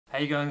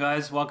you going,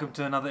 guys? Welcome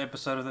to another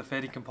episode of the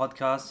Fair Dinkum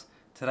podcast.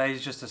 Today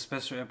is just a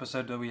special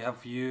episode that we have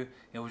for you.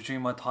 It was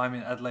during my time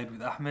in Adelaide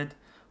with Ahmed.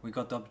 We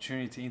got the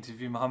opportunity to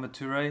interview Mohamed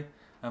Toure.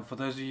 And for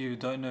those of you who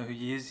don't know who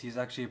he is, he's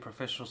actually a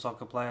professional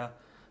soccer player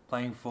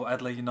playing for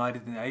Adelaide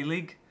United in the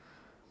A-League.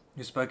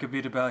 We spoke a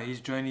bit about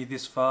his journey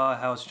this far,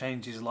 how it's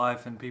changed his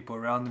life and people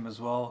around him as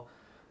well.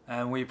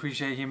 And we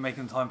appreciate him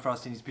making time for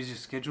us in his busy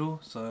schedule.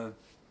 So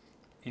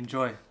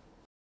enjoy.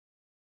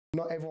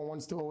 Not everyone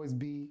wants to always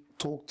be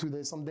talked to.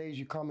 There's some days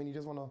you come and you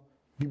just want to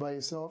be by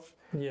yourself.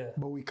 Yeah.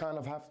 But we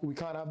can't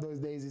have those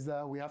days. Is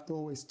that we have to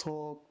always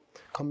talk,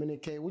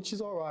 communicate, which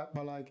is all right.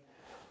 But like,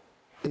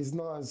 it's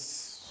not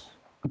as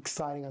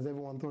exciting as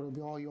everyone thought it'd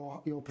be. Oh,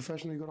 you're a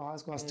professional. You go to high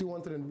school. I still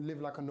wanted to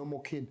live like a normal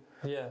kid.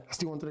 Yeah. I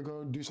still wanted to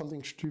go do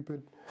something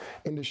stupid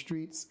in the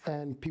streets,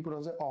 and people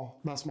don't say, "Oh,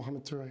 that's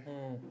Mohamed Toure."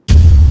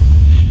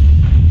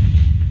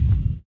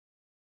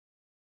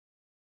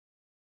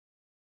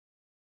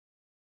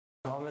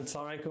 Mohamed,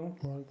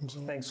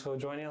 assalamu Thanks for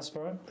joining us,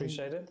 bro.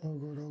 Appreciate it. Oh,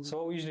 good. So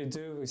what we usually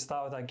do, we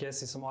start with, I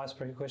guess, is some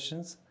icebreaker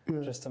questions,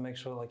 just to make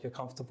sure like you're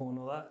comfortable and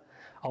all that.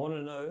 I want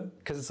to know,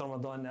 because it's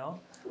Ramadan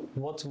now,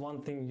 what's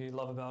one thing you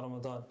love about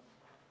Ramadan?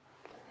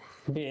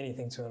 Could be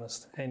anything, to be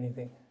honest.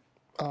 Anything.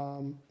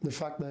 The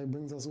fact that it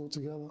brings us all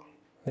together.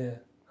 Yeah,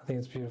 I think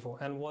it's beautiful.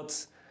 And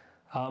what's,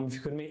 if you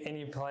could meet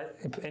any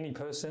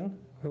person,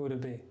 who would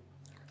it be?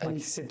 Like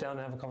sit down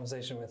and have a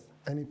conversation with.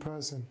 Any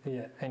person?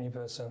 Yeah, any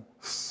person.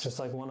 Just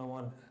like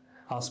one-on-one,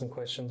 ask them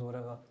questions,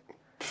 whatever.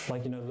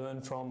 Like,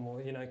 learn from, or,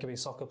 it could be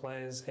soccer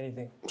players,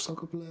 anything.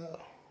 Soccer player,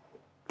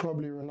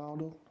 probably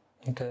Ronaldo.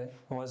 Okay,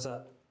 why is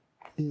that?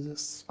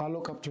 I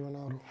look up to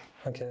Ronaldo.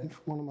 Okay. He's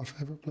one of my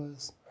favorite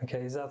players.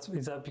 Okay, is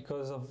that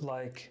because of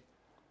like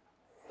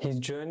his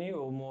journey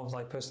or more of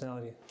like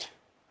personality?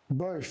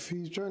 Both,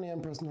 his journey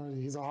and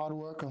personality. He's a hard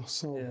worker,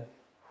 so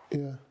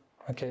yeah.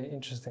 Okay,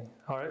 interesting.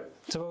 All right,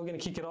 so we're going to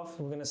kick it off.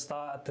 We're going to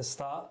start at the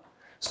start.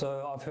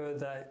 So I've heard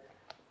that,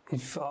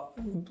 if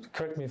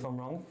correct me if I'm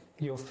wrong,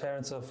 your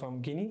parents are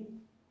from Guinea?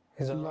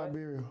 Is that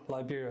Liberia. Right?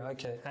 Liberia,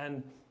 okay.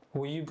 And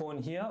were you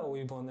born here or were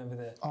you born over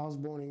there? I was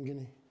born in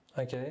Guinea.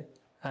 Okay.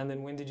 And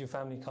then when did your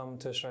family come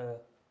to Australia?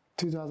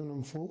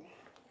 2004.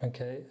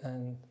 Okay,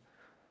 and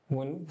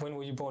when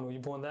were you born? Were you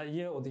born that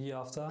year or the year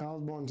after? I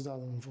was born in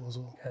 2004 as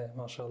well. Okay,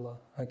 mashallah.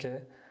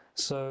 Okay,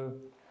 so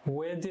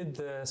where did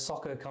the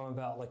soccer come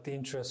about? Like the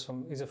interest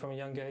is it from a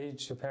young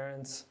age, your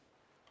parents?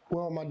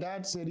 Well, my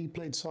dad said he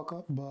played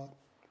soccer, but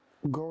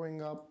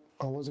growing up,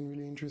 I wasn't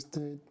really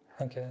interested.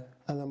 Okay.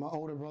 And then my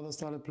older brother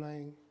started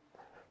playing,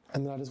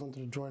 and then I just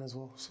wanted to join as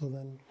well. So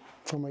then,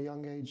 from a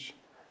young age,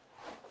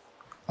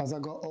 as I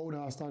got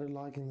older, I started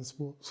liking the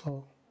sport.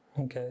 So.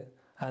 Okay,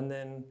 and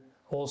then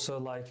also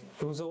like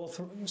it was all.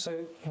 So,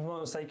 if I'm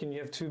not mistaken, you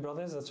have two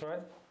brothers. That's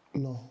right.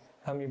 No.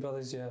 How many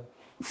brothers do you have?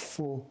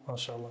 4.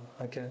 Mashallah.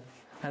 Okay,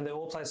 and they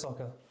all play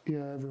soccer.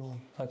 Yeah, everyone.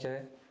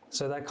 Okay.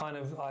 So that kind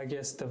of, I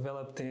guess,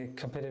 developed the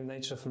competitive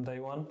nature from day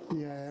one?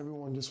 Yeah,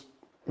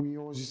 we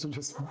always used to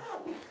just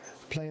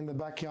play in the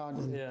backyard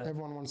and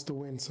everyone wants to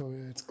win, so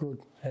yeah, it's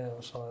good. Yeah,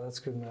 mashallah, that's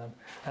good, man.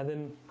 And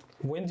then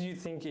when do you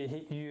think it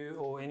hit you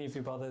or any of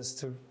your brothers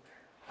to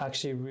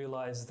actually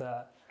realize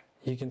that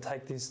you can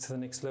take this to the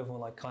next level,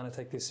 like kind of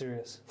take this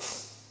serious?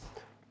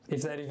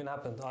 If that even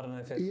happened, I don't know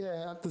if it...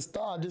 Yeah, at the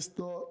start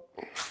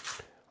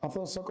I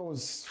thought soccer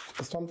was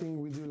something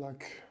we do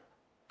like,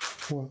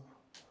 what?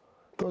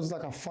 It was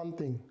like a fun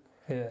thing,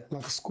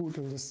 like a school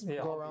thing, just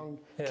go around,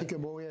 kick a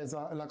ball. It's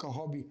like a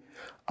hobby.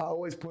 I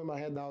always put in my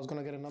head that I was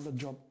gonna get another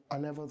job. I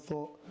never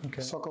thought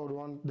soccer would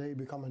one day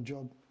become a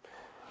job.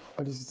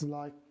 I just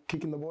like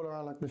kicking the ball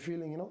around, like the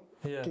feeling,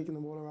 kicking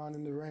the ball around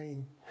in the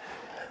rain.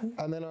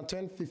 And then I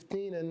turned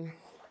 15 and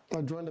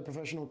I joined the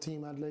professional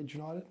team, Adelaide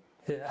United.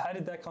 Yeah, how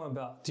did that come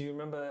about? Do you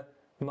remember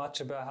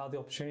much about how the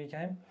opportunity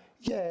came?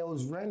 Yeah, it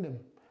was random.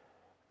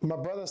 My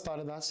brother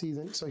started that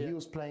season, so he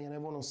was playing and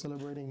everyone was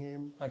celebrating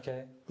him.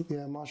 Okay.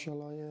 Yeah,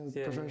 mashallah,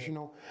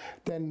 professional.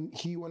 Then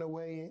he went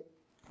away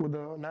with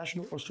the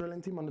national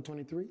Australian team under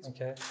 23s.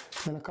 Okay.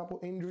 Then a couple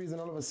injuries and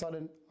all of a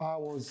sudden I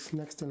was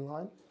next in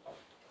line.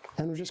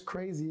 And it was just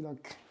crazy,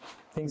 like...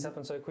 Things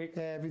happen so quick?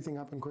 Yeah, everything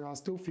happened quick. I was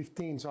still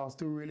 15, so I was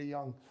still really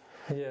young.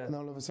 Yeah. And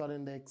all of a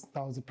sudden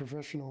I was a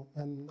professional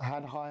and I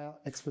had higher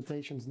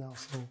expectations now,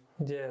 so...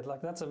 Yeah,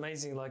 like that's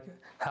amazing, like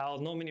how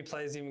not many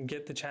players even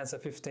get the chance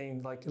at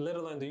 15, like let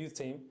alone the youth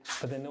team,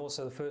 but then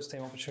also the first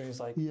team opportunities,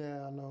 like...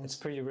 Yeah, I know. It's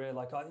pretty rare,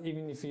 like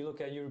even if you look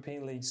at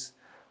European leagues,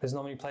 there's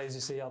not many players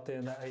you see out there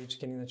in that age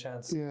getting the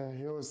chance. Yeah,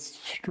 it was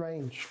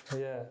strange.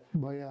 Yeah.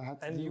 But yeah, I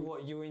had to. And you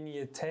were in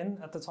year 10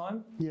 at the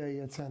time? Yeah,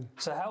 year 10.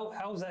 So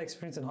how was that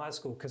experience in high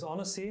school? Because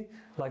honestly,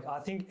 like I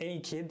think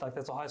any kid, like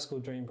that's a high school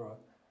dream, bro.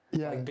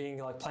 Yeah.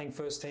 Like playing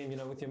first team,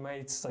 with your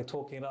mates, like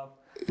talking it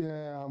up.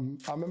 Yeah,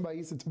 I remember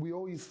we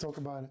always used to talk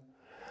about it.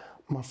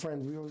 My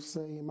friends, we always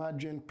say,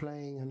 imagine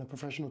playing in a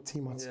professional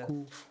team at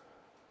school.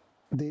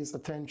 This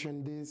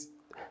attention, this.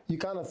 You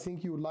kind of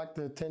think you would like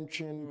the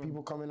attention,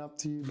 people coming up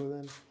to you, but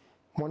then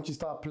once you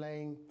start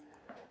playing,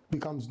 it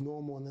becomes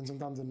normal and then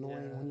sometimes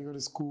annoying when you go to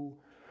school.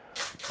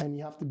 and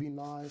you have to be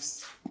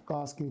nice,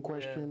 asking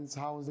questions.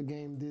 How was the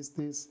game?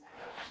 This,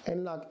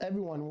 and like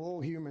everyone, we're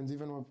all humans,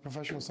 even with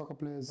professional soccer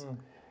players.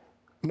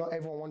 Not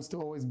everyone wants to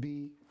always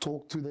be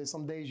talked to. There's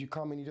some days you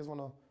come and you just want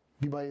to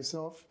be by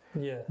yourself.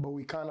 Yeah. But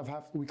we can't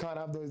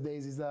have those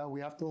days. Is that we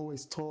have to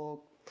always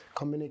talk,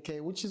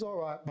 communicate, which is all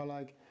right, but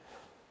like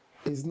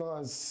it's not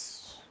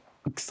as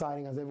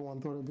exciting as everyone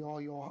thought it'd be. Oh,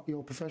 you're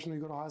a professional,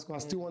 you go to high school. I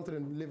still wanted to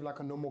live like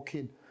a normal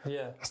kid.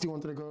 Yeah. I still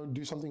wanted to go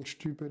do something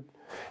stupid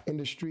in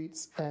the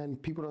streets,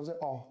 and people don't say,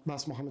 oh,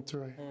 that's Mohamed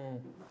Toure.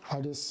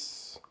 I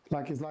just,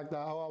 like, it's like that.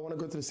 Oh, I want to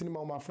go to the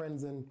cinema with my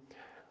friends and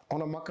I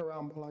want to muck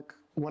around, but like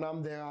when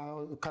I'm there,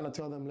 I'll kind of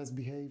tell them, let's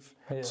behave.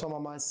 Yeah.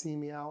 Someone might see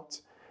me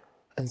out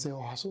and say,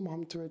 oh, I saw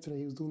Mohamed Toure today,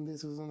 he was doing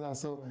this, he was doing that.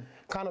 So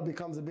kind of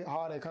becomes a bit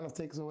harder, it kind of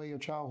takes away your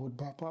childhood,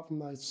 but apart from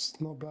that, it's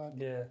not bad.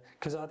 Yeah,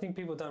 because I think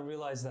people don't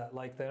realize that,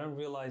 like they don't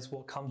realize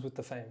what comes with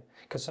the fame.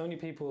 Because so many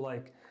people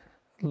like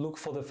look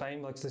for the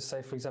fame, like let's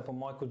say for example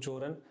Michael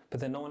Jordan, but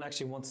then no one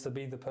actually wants to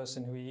be the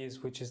person who he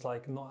is, which is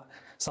like not,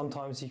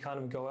 sometimes he can't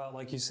even go out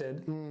like you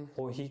said,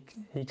 or he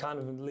can't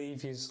even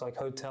leave his like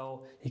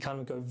hotel, he can't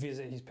even go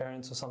visit his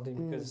parents or something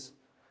because...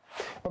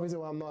 Obviously,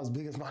 well, I'm not as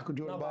big as Michael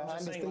Jordan, No, but but I I'm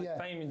just understand. saying,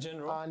 like, fame in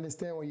general. I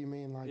understand what you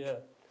mean. Like,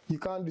 you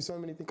can't do so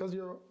many things because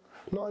you're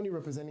not only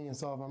representing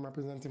yourself. I'm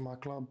representing my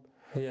club.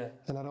 Yeah.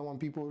 And I don't want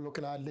people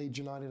looking at Adelaide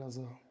United as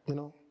a,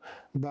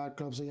 bad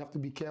club. So you have to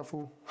be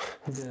careful.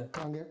 Yeah.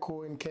 Can't get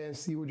caught in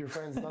KFC with your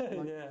friends. Nothing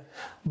like. Yeah.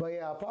 But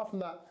yeah, apart from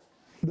that,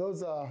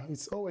 those are.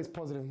 It's always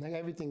positive. Like,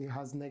 everything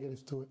has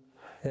negatives to it.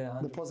 Yeah.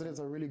 The positives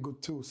are really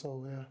good too.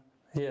 So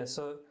yeah. Yeah.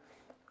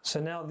 So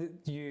now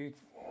you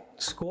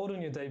scored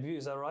on your debut,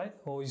 is that right?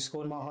 Or you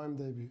scored my home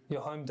debut.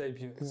 Your home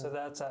debut. Yeah. So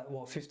that's at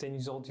what, 15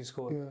 years old you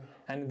scored? Yeah.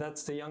 And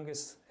that's the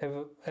youngest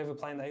ever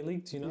playing the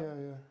A-League, do you know?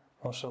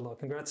 Yeah. MashaAllah.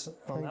 Congrats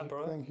on that,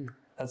 bro. Thank you.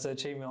 That's an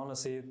achievement,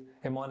 honestly.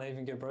 It might not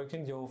even get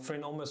broken. Your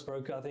friend almost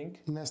broke it, I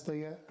think. Nesta,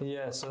 yeah.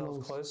 Yeah, so that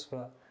was close,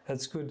 but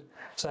that's good.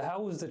 So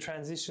how was the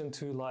transition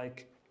to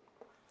like,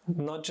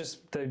 not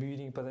just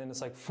debuting, but then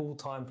it's like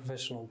full-time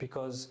professional?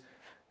 Because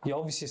you're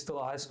obviously still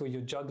at high school,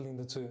 you're juggling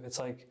the two. It's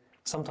like,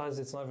 sometimes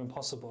it's not even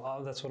possible.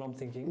 That's what I'm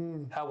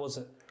thinking. How was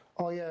it?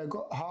 Oh yeah, it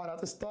got hard at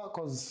the start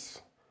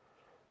because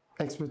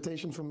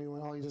expectation for me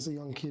when you're just a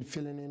young kid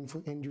filling in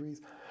for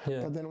injuries.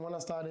 Yeah. But then when I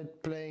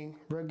started playing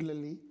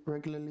regularly,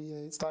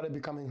 it started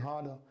becoming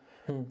harder.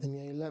 In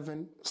year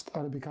 11,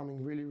 started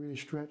becoming really, really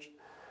stretched.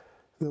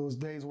 There was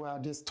days where I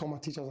just told my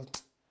teacher,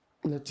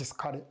 let's just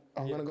cut it.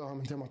 I'm gonna go home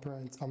and tell my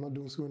parents I'm not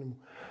doing school anymore.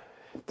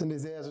 Then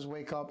there's days I just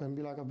wake up and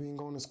be like, I've been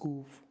going to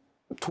school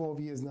 12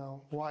 years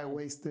now. Why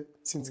waste it?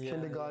 Since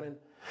kindergarten,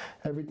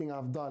 everything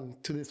I've done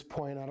to this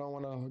point, I don't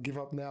want to give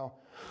up now.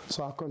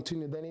 So I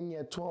continued. Then in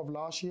year 12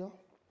 last year,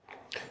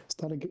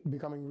 started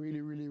becoming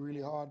really, really,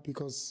 really hard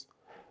because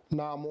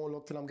now I'm more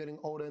locked in. I'm getting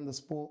older in the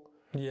sport.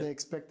 They're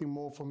expecting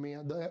more from me.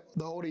 The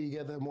older you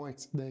get, the more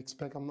they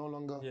expect. I'm no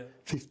longer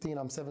 15,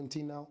 I'm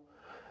 17 now.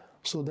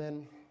 So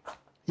then,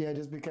 it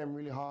just became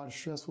really hard,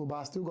 stressful, but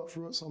I still got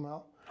through it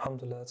somehow.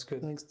 Alhamdulillah, that's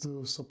good. Thanks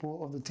to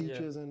support of the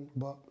teachers,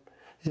 but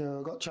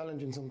it got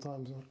challenging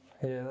sometimes.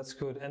 Yeah, that's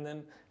good. And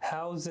then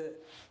how's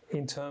it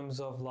in terms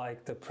of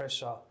like the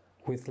pressure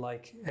with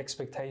like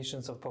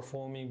expectations of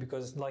performing?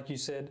 Because like you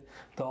said,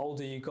 the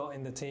older you got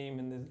in the team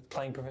and the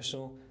playing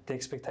professional, the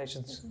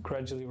expectations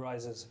gradually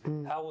rises.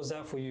 How was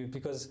that for you?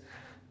 Because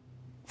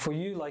for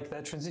you, like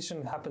that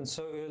transition happened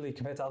so early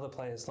compared to other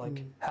players.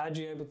 Like how did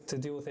you able to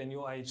deal with it in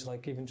your age,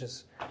 like even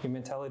just your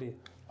mentality?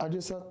 I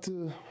just had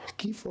to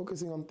keep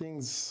focusing on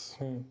things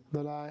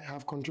that I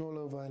have control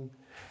over and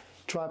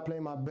try to play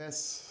my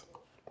best.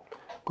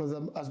 Because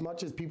as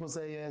much as people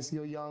say, yes,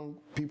 you're young,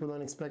 people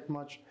don't expect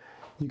much.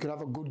 You could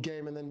have a good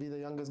game and then be the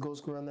youngest goal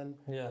scorer and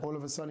then all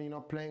of a sudden you're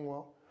not playing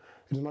well.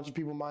 As much as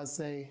people might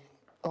say,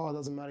 oh, it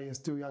doesn't matter, you're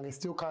still young. It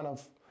still kind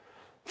of,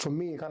 for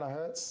me, it kind of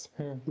hurts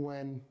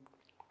when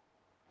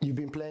you've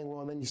been playing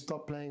well and then you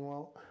stop playing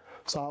well.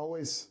 So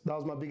that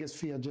was my biggest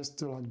fear, just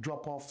to like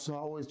drop off. So I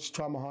always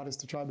try my hardest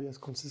to try to be as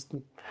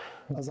consistent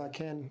as I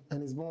can.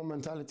 And it's more a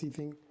mentality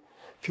thing.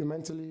 If you're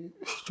mentally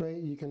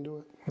straight, you can do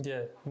it.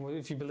 Yeah, well,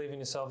 if you believe in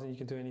yourself, then you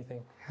can do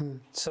anything.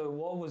 So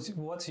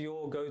what's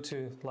your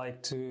go-to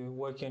like to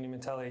working on your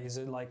mentality? Is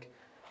it like,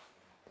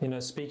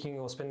 speaking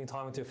or spending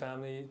time with your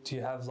family? Do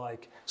you have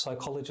like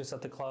psychologists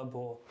at the club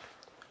or?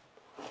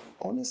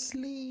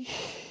 Honestly.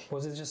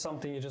 Was it just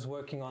something you're just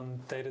working on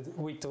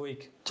week to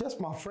week?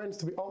 Just my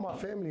friends, all my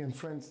family and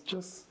friends.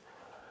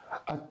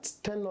 I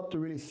tend not to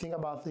really think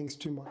about things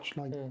too much.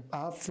 Like I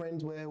have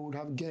friends where we would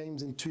have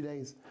games in 2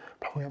 days.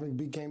 We have a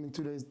big game in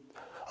 2 days.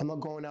 I'm not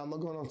going out. I'm not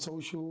going on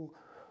social.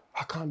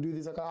 I can't do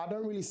this. Like I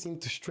don't really seem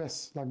to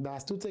stress like that. I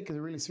still take it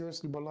really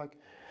seriously, but like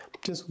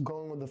just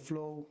going with the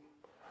flow.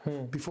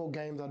 Before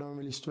games, I don't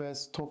really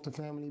stress. Talk to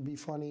family, be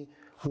funny,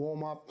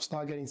 warm up,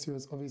 start getting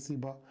serious, obviously.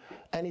 But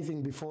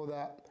anything before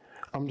that,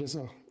 I'm just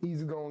a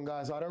easygoing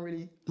guy. So I don't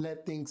really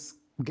let things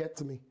get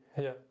to me.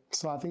 Yeah.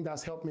 So I think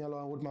that's helped me a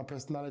lot with my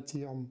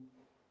personality.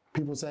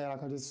 People say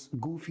like I'm just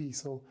goofy,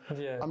 so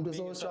I'm just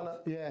always trying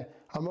to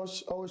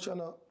always trying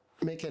to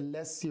make it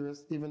less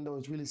serious, even though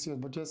it's really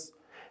serious. But just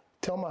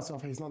tell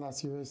myself, hey, it's not that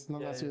serious,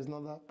 not that serious,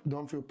 not that,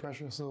 don't feel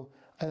pressure. So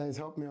it's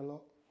helped me a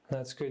lot.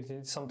 That's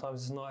good.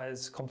 Sometimes it's not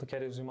as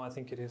complicated as we might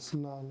think it is.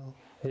 No.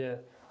 Yeah.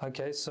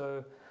 Okay.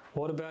 So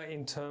what about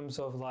in terms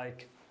of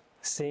like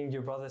seeing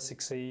your brother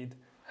succeed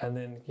and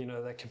then, you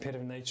know, that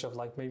competitive nature of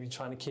like maybe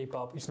trying to keep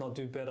up, if not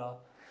do better?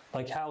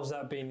 Like how's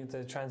that been,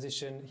 the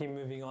transition, him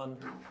moving on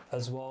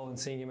as well and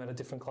seeing him at a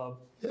different club?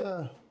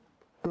 Yeah,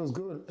 it was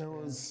good. It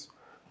was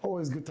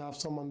always good to have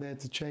someone there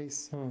to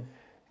chase.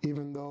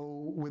 Even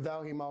though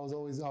without him, I would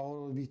always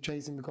be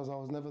chasing because I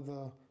was never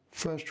the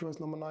first choice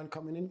number 9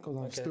 coming in because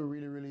I'm still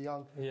really, really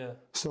young. Yeah.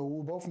 So we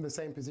were both in the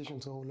same position.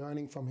 So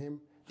learning from him,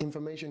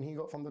 information he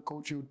got from the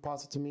coach, he would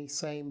pass it to me,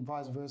 same,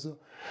 vice versa,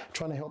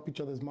 trying to help each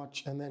other as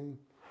much. And then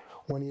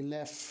when he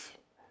left,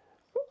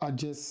 I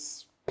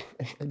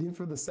didn't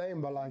feel the same,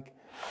 but like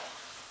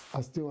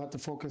I still had to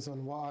focus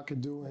on what I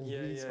could do, and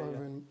he's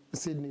over in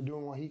Sydney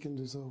doing what he can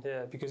do. So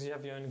yeah, because you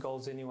have your own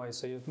goals anyway,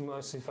 so you're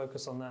mostly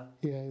focused on that.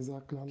 Yeah,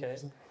 exactly. 100%. Okay.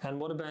 And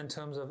what about in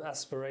terms of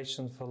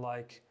aspirations for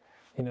like,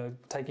 you know,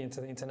 taking it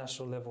to the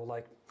international level,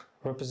 like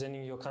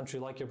representing your country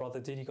like your brother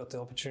did? He got the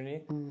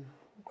opportunity.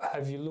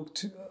 Have you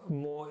looked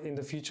more in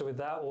the future with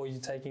that, or are you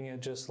taking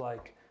it just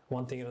like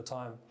one thing at a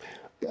time?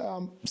 Yeah,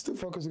 I'm still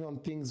focusing on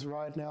things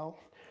right now,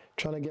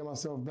 trying to get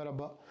myself better,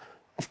 but.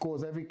 Of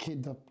course, every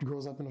kid that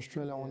grows up in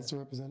Australia wants to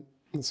represent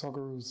the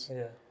Socceroos.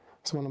 Yeah.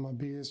 It's one of my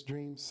biggest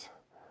dreams.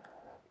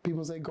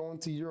 People say going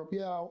to Europe.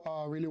 Yeah,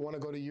 I really want to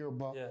go to Europe,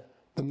 but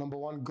the number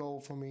one goal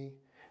for me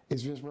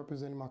is just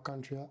representing my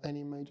country at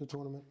any major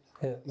tournament.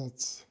 Yeah.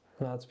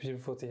 That's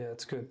beautiful to hear.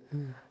 It's good.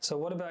 So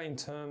what about in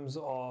terms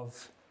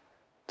of,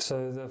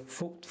 so the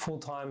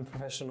full-time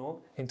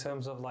professional, in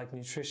terms of like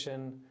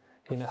nutrition,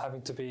 you know,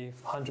 having to be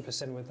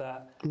 100% with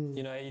that,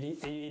 you know, are you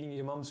eating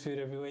your mum's food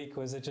every week,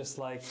 or is it just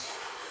like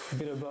a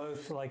bit of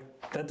both? Like,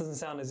 that doesn't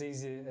sound as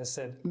easy as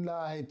said.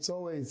 Nah, it's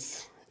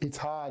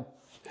hard.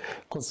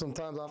 Because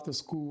sometimes after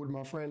school with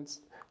my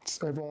friends,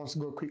 everyone wants to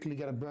go quickly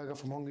get a burger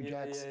from Hungry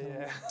Jack's.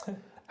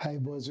 Hey,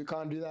 boys, we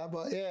can't do that.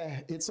 But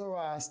yeah, it's all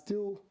right.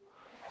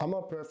 I'm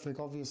not perfect,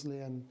 obviously,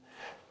 and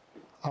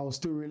I was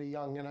still really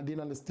young, and I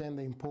didn't understand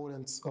the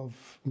importance of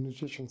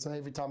nutrition. So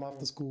every time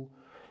after school,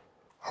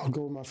 I would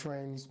go with my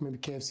friends, maybe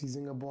KFC,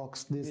 Zinger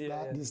Box, this,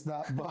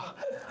 that. But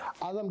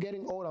as I'm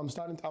getting older,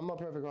 I'm not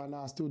perfect right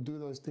now. I still do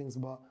those things,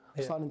 but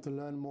I'm starting to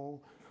learn more,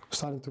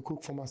 starting to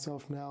cook for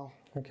myself now.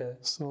 Okay.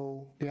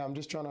 So, yeah, I'm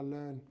just trying to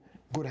learn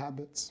good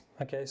habits.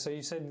 Okay, so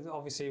you said,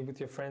 obviously, with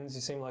your friends,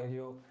 you seem like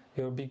you're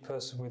a big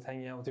person with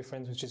hanging out with your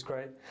friends, which is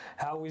great.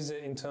 How is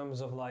it in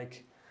terms of,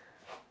 like,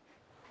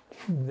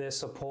 their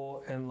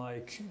support and,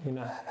 like, you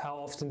know, how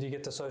often do you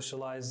get to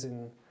socialize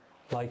in,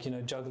 like, you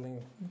know,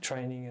 juggling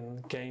training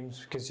and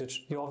games, because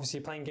you're obviously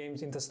playing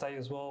games interstate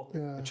as well,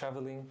 you're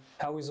traveling.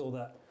 How is all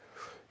that?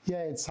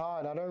 Yeah, it's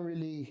hard.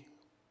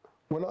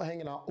 We're not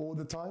hanging out all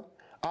the time.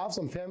 I have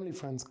some family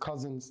friends,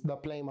 cousins,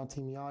 that play in my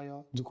team,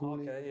 Yaya,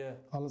 Jukuli,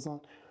 Alasan.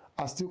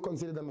 I still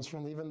consider them as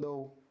friends, even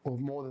though, or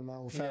more than that,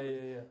 or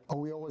family. Or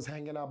we always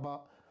hanging out,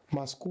 but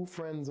my school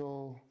friends,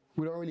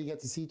 we don't really get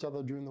to see each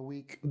other during the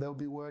week. They'll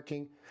be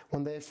working.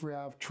 When they're free,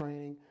 I have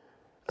training.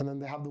 And then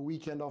they have the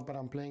weekend off, but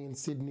I'm playing in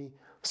Sydney.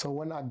 So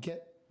when I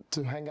get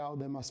to hang out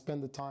with them, I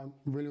spend the time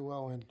really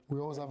well, and we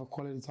always have a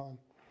quality time.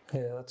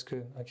 Yeah, that's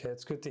good. Okay,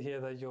 it's good to hear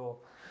that you're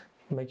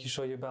making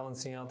sure you're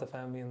balancing out the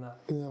family and that.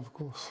 Yeah, of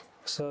course.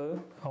 So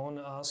I want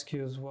to ask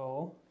you as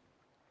well,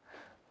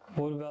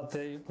 what about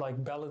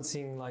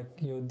balancing like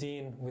your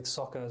dean with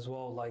soccer as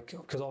well? Like,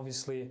 because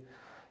obviously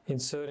in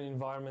certain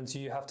environments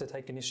you have to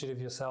take initiative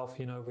yourself,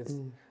 you know, with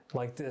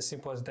like as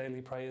simple as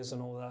daily prayers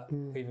and all that,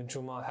 even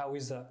Juma. How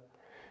is that?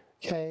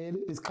 Yeah,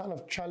 it's kind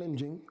of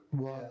challenging,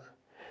 but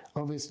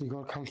obviously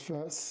God comes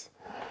first.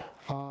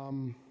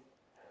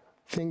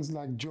 Things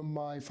like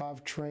Juma, if I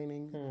have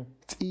training,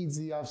 it's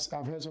easy. I've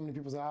heard so many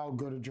people say, I'll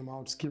go to Juma,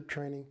 I'll skip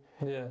training.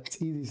 Yeah.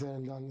 It's easy said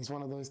and done. It's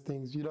one of those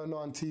things. You don't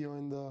know until you're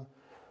in the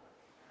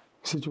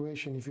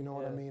situation, if you know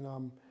what I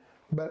mean.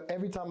 But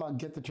every time I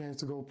get the chance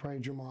to go pray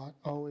Juma,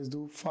 I always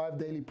do 5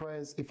 daily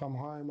prayers. If I'm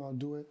home, I'll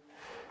do it.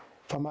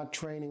 If I'm at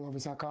training,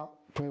 obviously I can't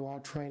pray while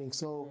training.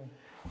 So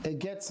it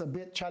gets a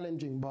bit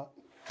challenging, but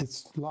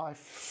it's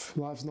life.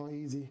 Life's not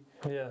easy.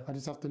 Yeah. I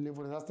just have to live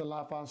with it. That's the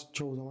life I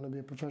chose. I want to be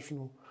a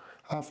professional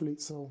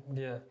athlete. So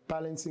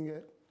balancing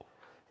it,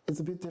 it's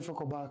a bit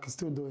difficult, but I can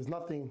still do it. It's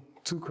nothing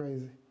too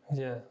crazy.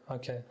 Yeah,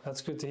 okay.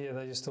 That's good to hear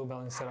that you're still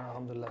balancing it out,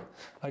 alhamdulillah.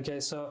 Okay,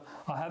 so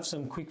I have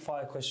some quick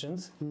fire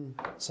questions.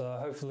 So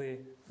hopefully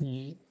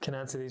you can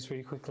answer these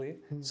really quickly.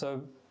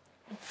 So,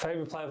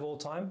 favourite player of all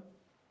time?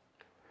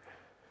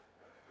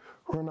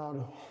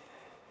 Ronaldo.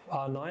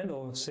 R9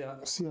 or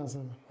CR?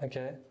 CR7.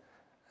 Okay.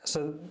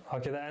 So,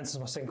 that answers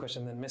my second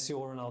question then. Messi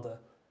or Ronaldo?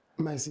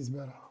 Messi's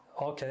better.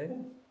 Okay.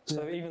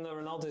 So even though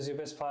Ronaldo is your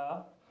best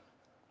player,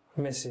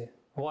 Messi.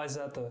 Why is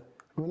that though?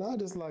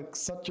 Ronaldo's like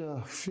such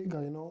a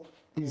figure, you know.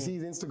 You see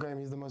his Instagram,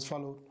 he's the most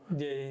followed.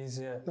 Yeah, he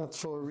is, That's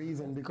for a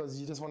reason, because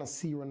you just want to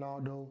see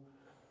Ronaldo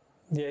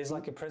Yeah, he's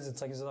like a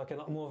presence. Like he's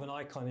like more of an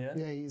icon. Yeah.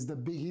 Yeah, he's the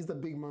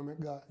big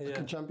moment guy. Yeah. Like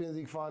a Champions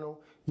League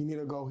final, you need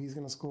a goal, he's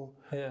gonna score.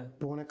 Yeah.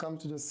 But when it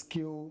comes to the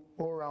skill,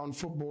 all-round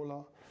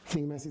footballer, I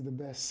think Messi's the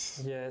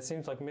best. Yeah, it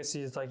seems like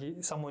Messi is like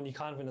someone you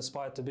can't even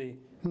aspire to be.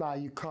 Nah,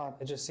 you can't.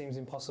 It just seems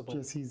impossible.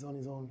 Just he's on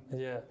his own.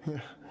 Yeah. Yeah.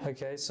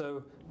 Okay,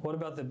 so what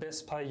about the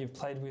best player you've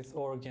played with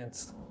or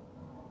against?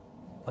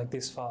 Like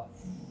this far?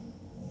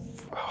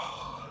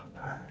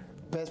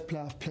 Best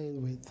player I've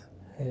played with.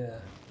 Yeah.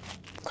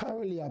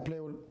 Currently, I play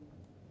with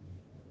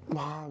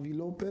Mohamed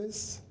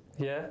Lopez.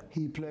 Yeah.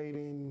 He played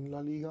in La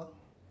Liga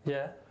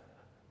Yeah.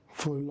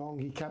 for long.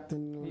 He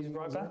captained. He's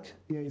right back?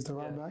 Yeah, he's the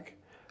right back.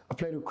 I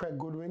played with Craig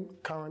Goodwin,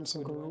 current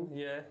Socceroo.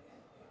 Yeah.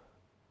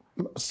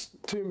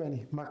 Too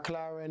many.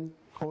 McLaren,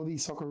 all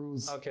these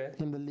Socceroos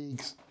in the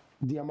leagues.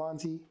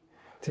 Diamante.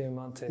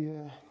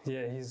 Yeah.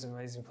 Yeah, he's an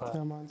amazing player.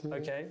 Diamante.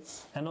 Okay.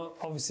 And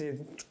obviously,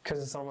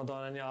 because it's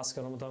Ramadan, I need to ask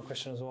a Ramadan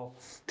question as well.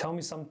 Tell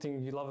me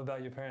something you love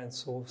about your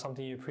parents or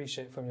something you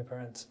appreciate from your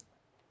parents.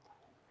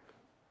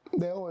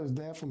 They're always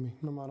there for me,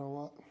 no matter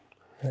what.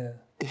 Yeah.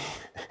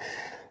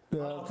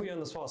 I'll put you on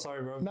the spot,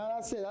 sorry, bro. No,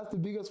 that's it. That's the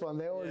biggest one.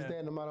 They're always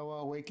there, no matter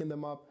what. Waking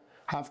them up,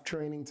 have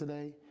training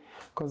today.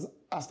 Because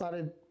I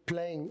started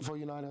playing for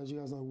United, as you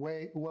guys know,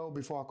 well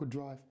before I could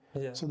drive.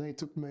 Yeah. So they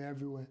took me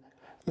everywhere.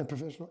 And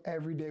professional,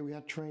 every day we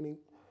had training.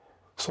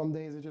 Some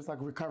days it's just like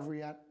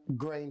recovery at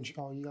Grange.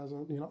 Oh, you guys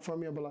are, you're not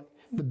from here, but like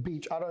the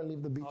beach. I don't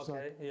leave the beach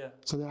side. Yeah.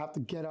 So they have to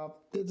get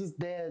up. They're just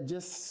there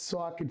just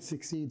so I could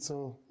succeed.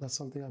 So that's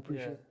something I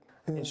appreciate.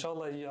 Yeah.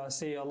 Inshallah, I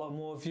see a lot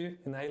more of you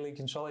in the A-League,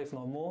 inshallah, if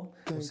not more.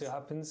 Thanks. We'll see what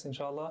happens,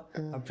 inshallah.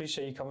 I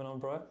appreciate you coming on,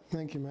 bro.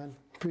 Thank you, man.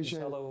 Appreciate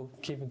inshallah, it. We'll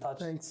keep in touch.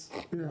 Thanks.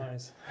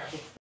 Nice.